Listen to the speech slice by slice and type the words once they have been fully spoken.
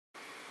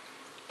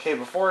Okay,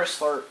 before I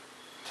start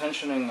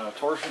tensioning the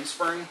torsion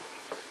spring,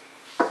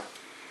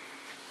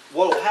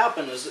 what will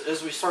happen is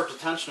as we start to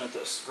tension it,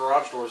 this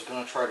garage door is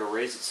going to try to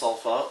raise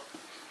itself up,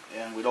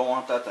 and we don't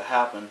want that to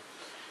happen.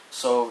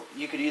 So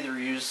you could either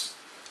use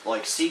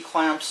like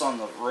C-clamps on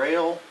the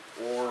rail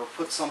or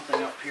put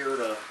something up here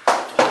to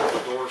hold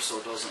the door so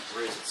it doesn't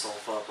raise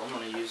itself up. I'm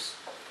going to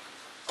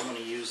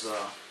use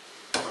a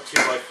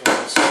 2x4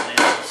 and some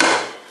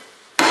nails.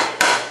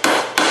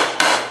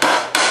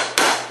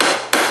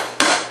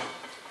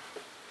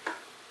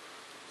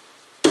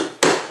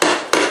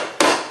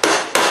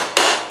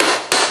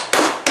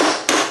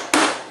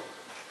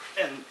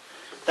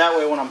 That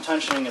way when I'm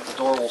tensioning it, the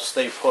door will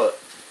stay put.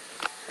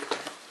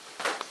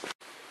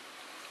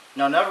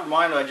 Now never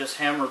mind I just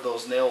hammered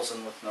those nails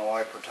in with no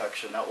eye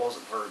protection. That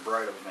wasn't very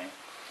bright of me.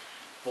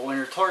 But when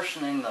you're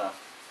torsioning the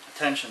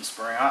tension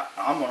spring,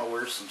 I'm going to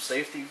wear some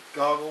safety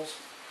goggles.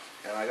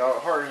 And I got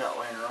a hard hat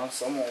laying around,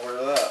 so I'm going to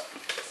wear that.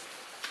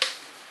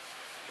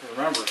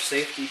 Remember,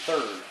 safety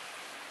third.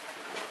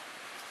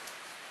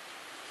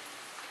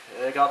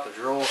 Okay, I got the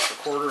drill with the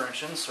 1/4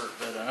 inch insert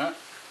bit in it.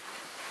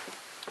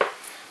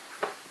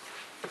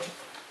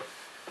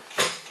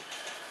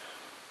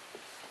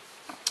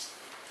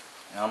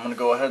 I'm going to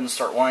go ahead and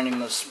start winding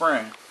this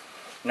spring.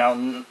 Now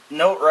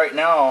note right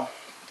now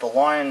the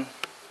line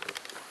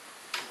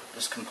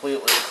is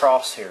completely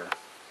across here.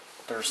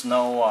 There's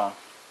no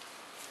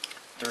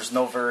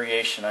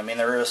variation. I mean,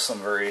 there is some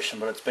variation,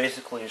 but it's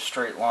basically a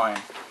straight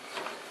line.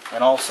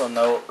 And also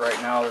note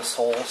right now this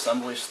whole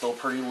assembly is still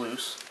pretty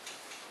loose.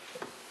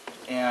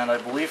 And I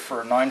believe for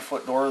a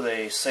 9-foot door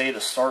they say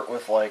to start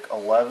with like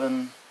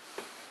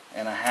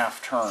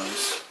 11.5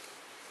 turns.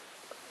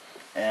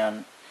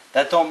 And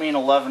that don't mean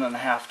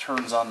 11.5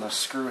 turns on this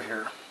screw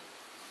here.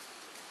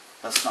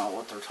 That's not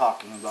what they're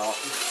talking about.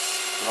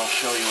 But I'll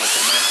show you what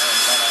they mean here in a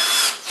minute.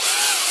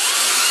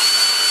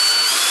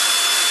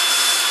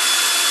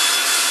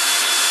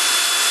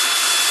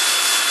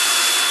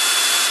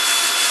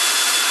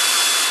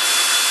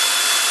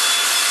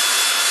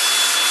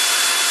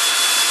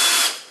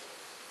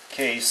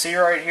 Okay, you see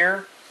right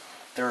here?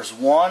 There's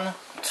 1,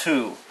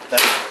 2.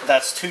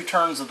 That's 2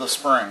 turns of the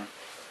spring.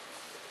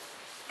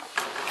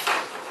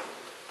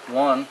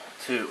 1,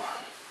 2.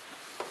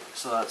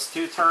 So that's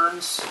 2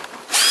 turns.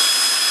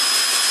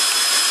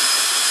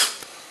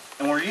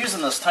 And we're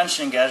using this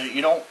tensioning gadget.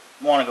 You don't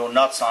want to go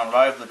nuts on it.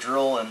 I have the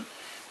drill in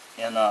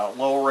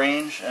low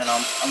range, and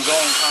I'm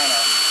going kind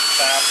of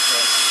fast,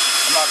 but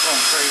I'm not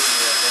going crazy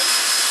with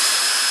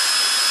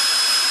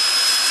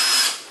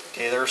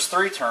it. Okay, there's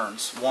 3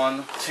 turns.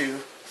 1, 2,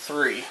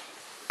 3.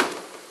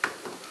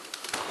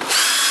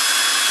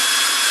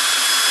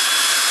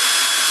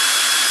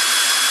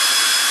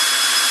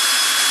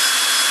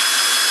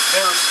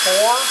 There's 4.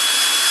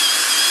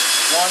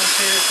 1,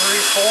 2,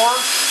 3, 4.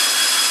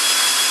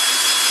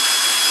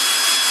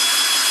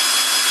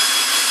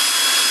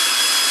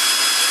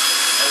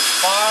 There's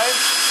 5.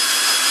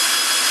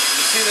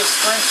 You see the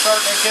spring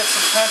starting to get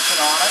some tension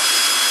on it.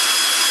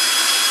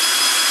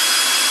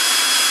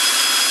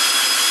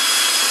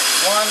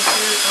 1, 2,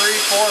 3,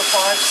 4,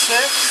 5, 6.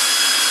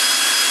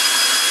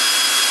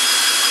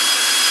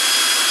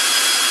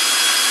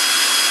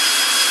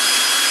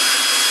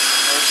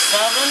 There's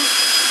 7.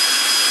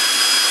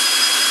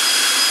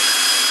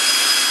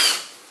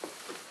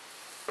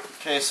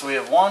 Okay, so we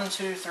have 1,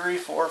 2, 3,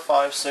 4,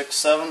 5, 6,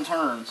 7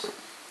 turns.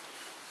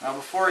 Now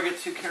before I get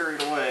too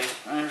carried away,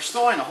 and there's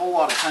still ain't a whole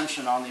lot of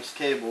tension on these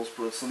cables,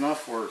 but it's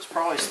enough where it's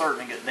probably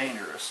starting to get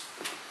dangerous.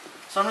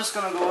 So I'm just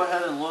going to go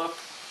ahead and look.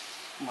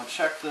 I'm going to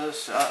check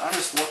this. I'm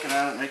just looking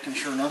at it, making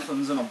sure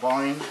nothing's in a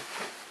bind.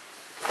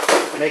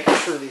 Making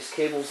sure these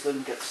cables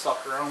didn't get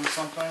stuck around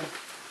something.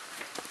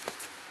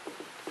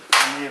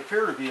 And they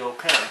appear to be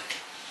okay.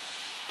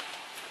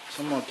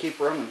 So I'm going to keep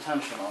running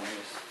tension on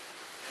these.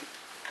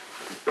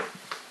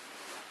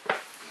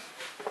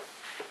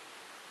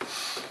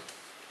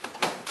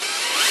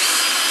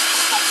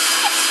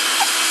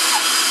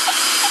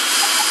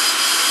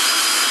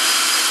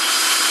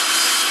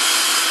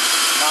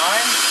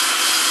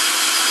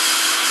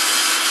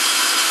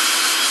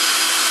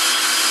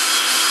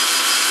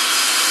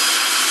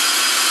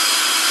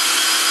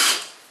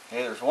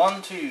 Okay, there's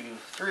 1, 2,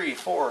 3,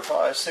 4,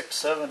 5, 6,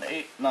 7,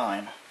 8,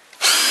 9.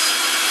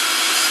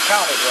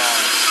 Counted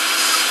wrong.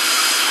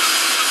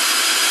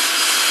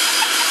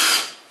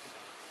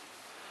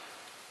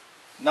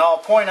 Now I'll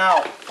point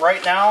out,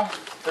 right now,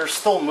 there's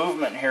still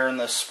movement here in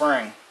this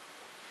spring.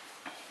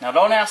 Now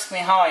don't ask me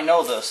how I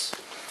know this,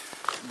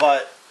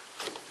 but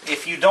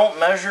if you don't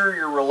measure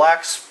your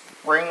relaxed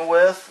spring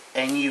width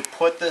and you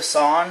put this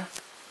on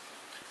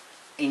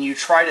and you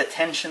try to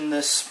tension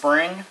this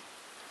spring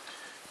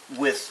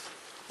with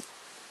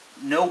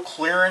no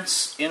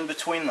clearance in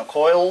between the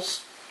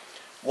coils,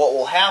 what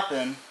will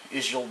happen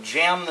is you'll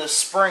jam this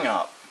spring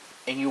up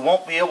and you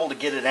won't be able to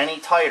get it any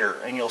tighter,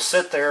 and you'll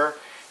sit there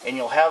and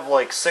you'll have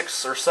like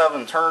 6 or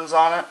 7 turns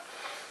on it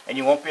and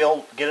you won't be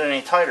able to get it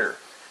any tighter.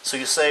 So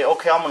you say,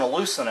 okay, I'm going to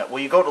loosen it.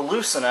 Well, you go to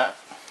loosen it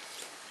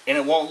and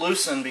it won't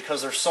loosen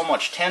because there's so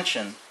much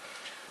tension.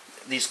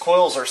 these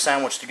coils are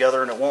sandwiched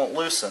together and it won't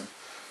loosen.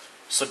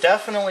 So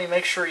definitely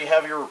make sure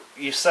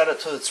you set it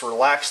to its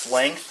relaxed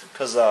length,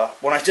 because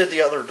when I did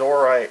the other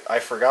door, I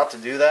forgot to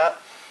do that,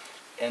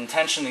 and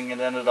tensioning it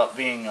ended up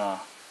being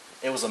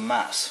it was a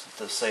mess,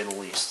 to say the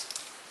least.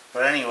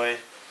 But anyway,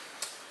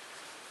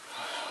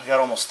 we got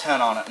almost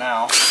 10 on it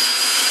now.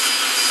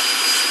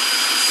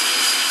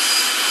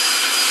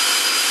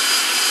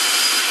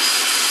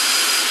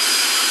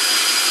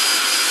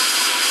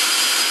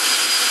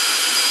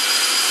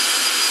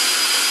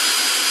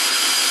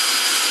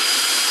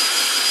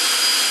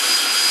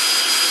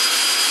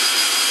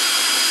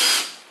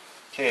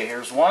 Okay,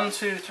 here's 1,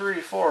 2, 3,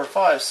 4,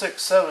 5,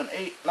 6, 7,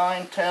 8,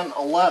 9, 10,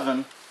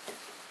 11.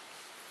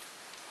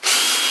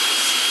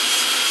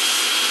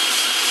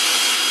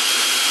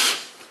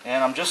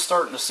 And I'm just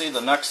starting to see the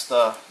next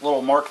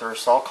little mark there,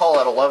 so I'll call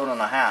that 11 and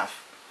a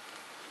half.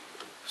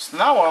 So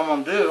now what I'm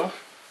going to do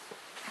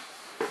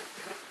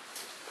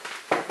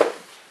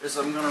is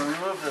I'm going to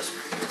remove this.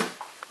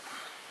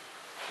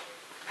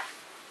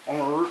 I'm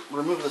going to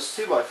remove this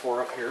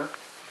 2x4 up here.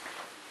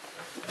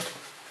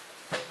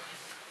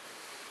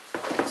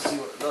 Let's see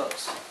what it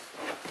does.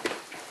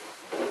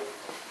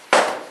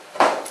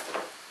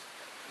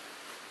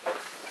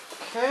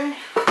 Okay.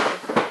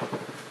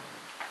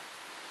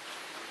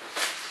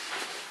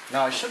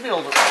 Now I should be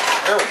able to,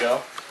 there we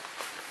go.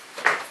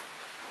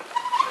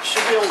 I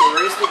should be able to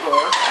raise the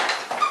door.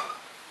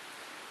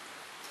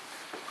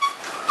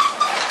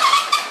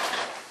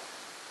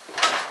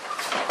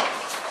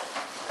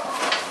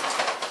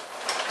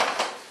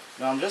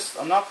 Now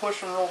I'm not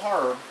pushing real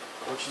hard,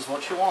 which is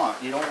what you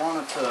want. You don't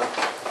want it to,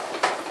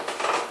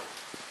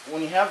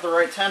 when you have the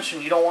right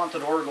tension, you don't want the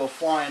door to go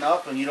flying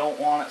up, and you don't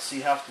want it so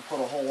you have to put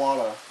a whole lot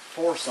of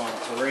force on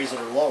it to raise it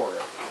or lower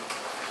it.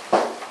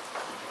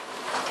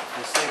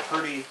 They say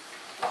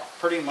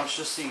pretty much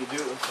just so you do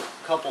it with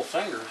a couple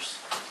fingers.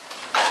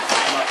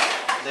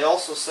 They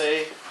also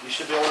say you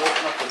should be able to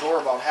open up the door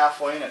about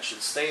halfway and it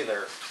should stay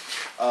there.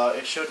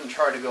 It shouldn't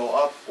try to go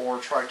up or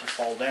try to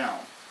fall down.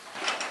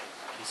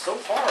 And so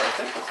far, I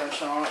think the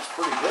tension on it's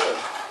pretty good.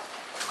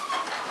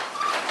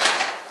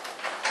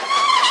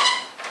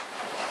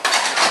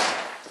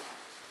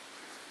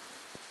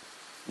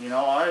 You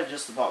know, I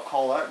just about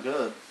call that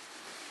good.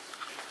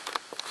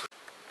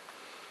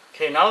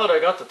 Okay, now that I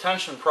got the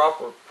tension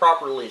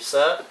properly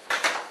set,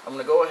 I'm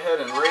going to go ahead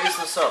and raise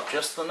this up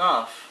just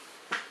enough.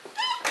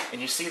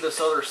 And you see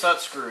this other set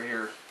screw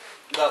here.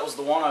 That was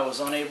the one I was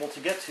unable to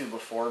get to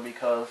before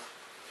because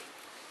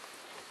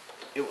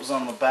it was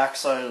on the back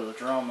side of the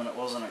drum and it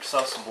wasn't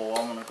accessible.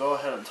 I'm going to go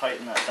ahead and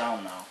tighten that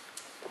down now.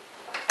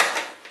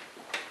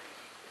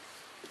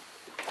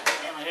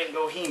 And I didn't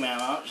go He-Man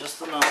on it,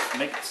 just enough to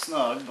make it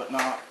snug, but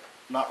not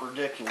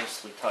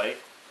ridiculously tight.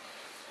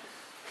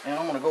 And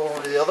I'm going to go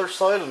over to the other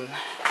side and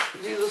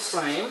do the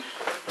same.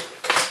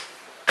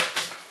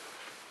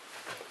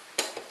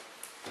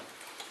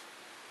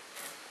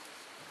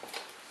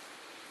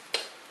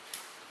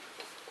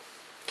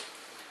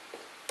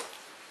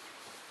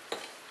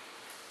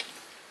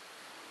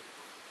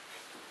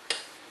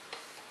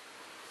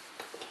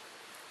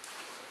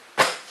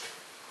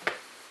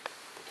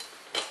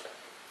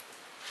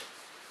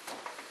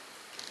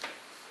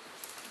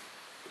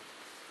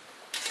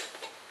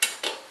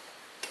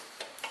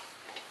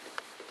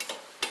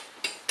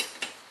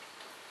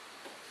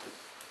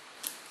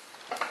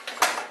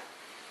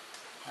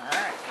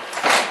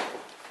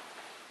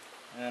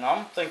 And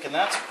I'm thinking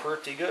that's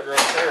pretty good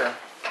right there.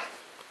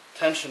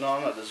 Tension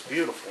on it is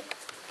beautiful.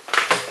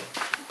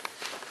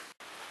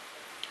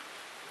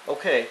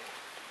 Okay,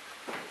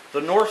 the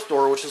north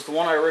door, which is the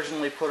one I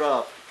originally put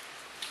up,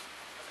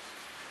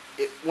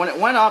 when it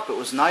went up, it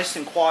was nice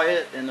and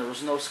quiet and there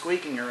was no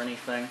squeaking or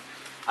anything.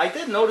 I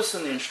did notice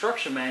in the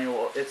instruction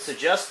manual, it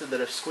suggested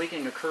that if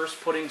squeaking occurs,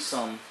 putting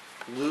some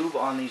lube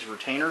on these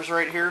retainers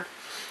right here.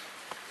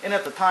 And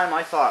at the time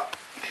I thought,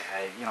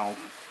 okay, you know,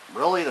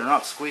 really, they're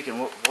not squeaking.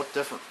 What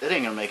different? It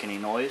ain't gonna make any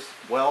noise.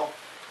 Well,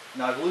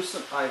 now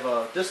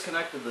I've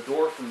disconnected the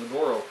door from the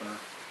door opener,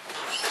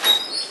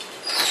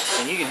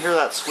 and you can hear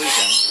that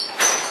squeaking.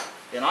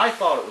 And I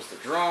thought it was the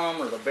drum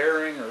or the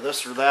bearing or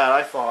this or that.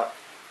 I thought,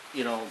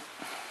 you know,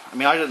 I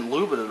mean, I didn't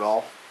lube it at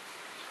all,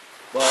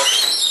 but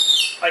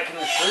I can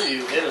assure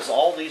you, it is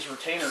all these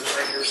retainers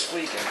right here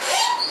squeaking.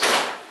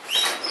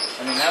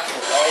 I mean, that's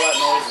where all that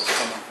noise is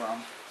coming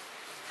from,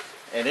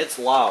 and it's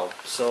loud.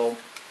 So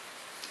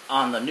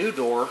on the new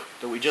door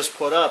that we just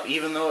put up,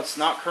 even though it's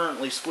not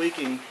currently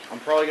squeaking, I'm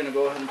probably going to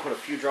go ahead and put a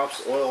few drops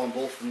of oil on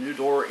both the new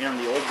door and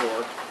the old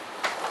door.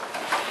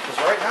 Because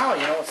right now,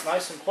 you know, it's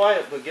nice and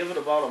quiet, but give it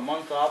about a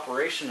month of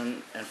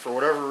operation, and for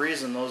whatever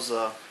reason,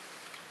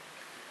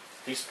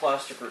 these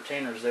plastic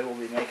retainers, they will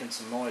be making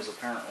some noise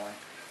apparently.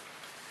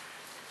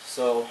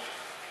 So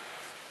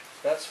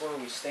that's where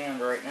we stand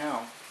right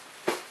now.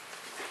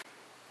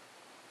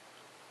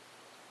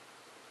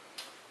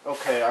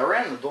 Okay, I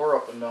ran the door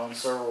up and down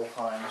several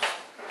times,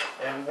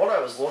 and what I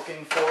was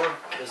looking for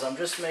is I'm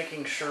just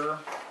making sure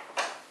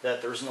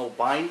that there's no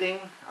binding.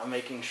 I'm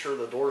making sure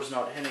the door's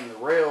not hitting the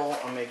rail.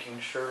 I'm making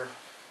sure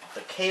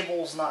the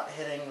cable's not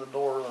hitting the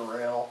door or the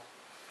rail.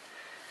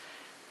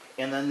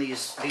 And then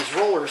these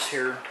rollers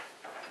here,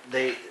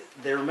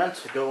 they're meant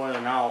to go in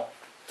and out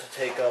to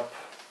take up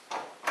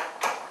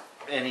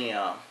any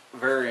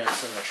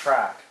variance in the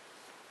track.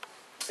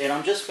 And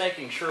I'm just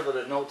making sure that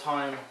at no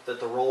time that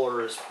the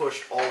roller is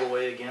pushed all the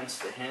way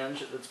against the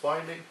hinge that's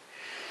binding.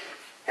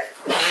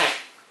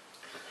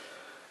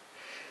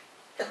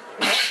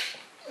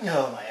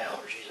 Oh, my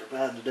allergies are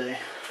bad today.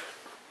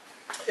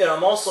 And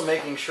I'm also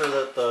making sure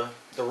that the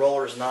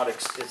roller is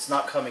it's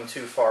not coming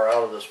too far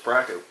out of this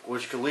bracket,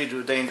 which could lead to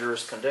a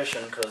dangerous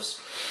condition, because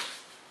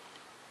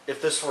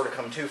if this were to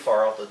come too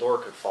far out, the door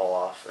could fall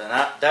off, and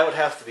that would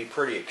have to be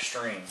pretty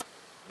extreme.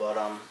 But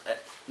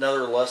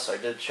nevertheless, I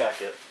did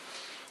check it,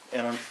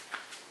 and I'm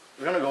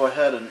going to go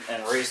ahead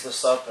and raise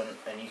this up,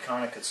 and you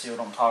kind of could see what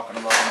I'm talking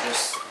about. And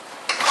just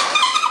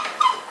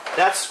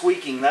that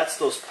squeaking, that's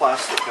those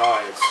plastic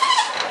guides.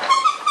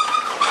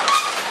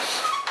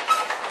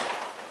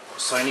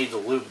 So I need to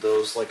lube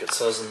those like it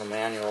says in the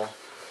manual.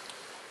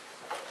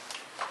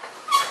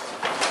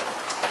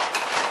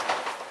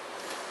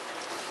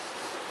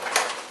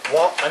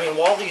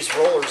 While these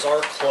rollers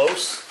are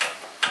close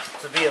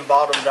to being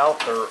bottomed out,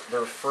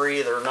 they're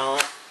free. They're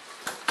not.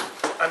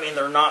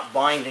 They're not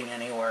binding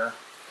anywhere.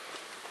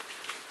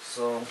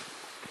 So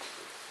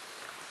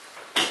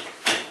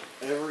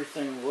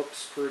everything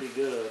looks pretty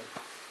good.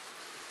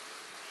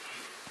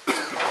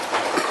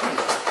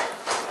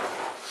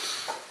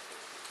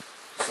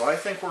 So I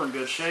think we're in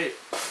good shape.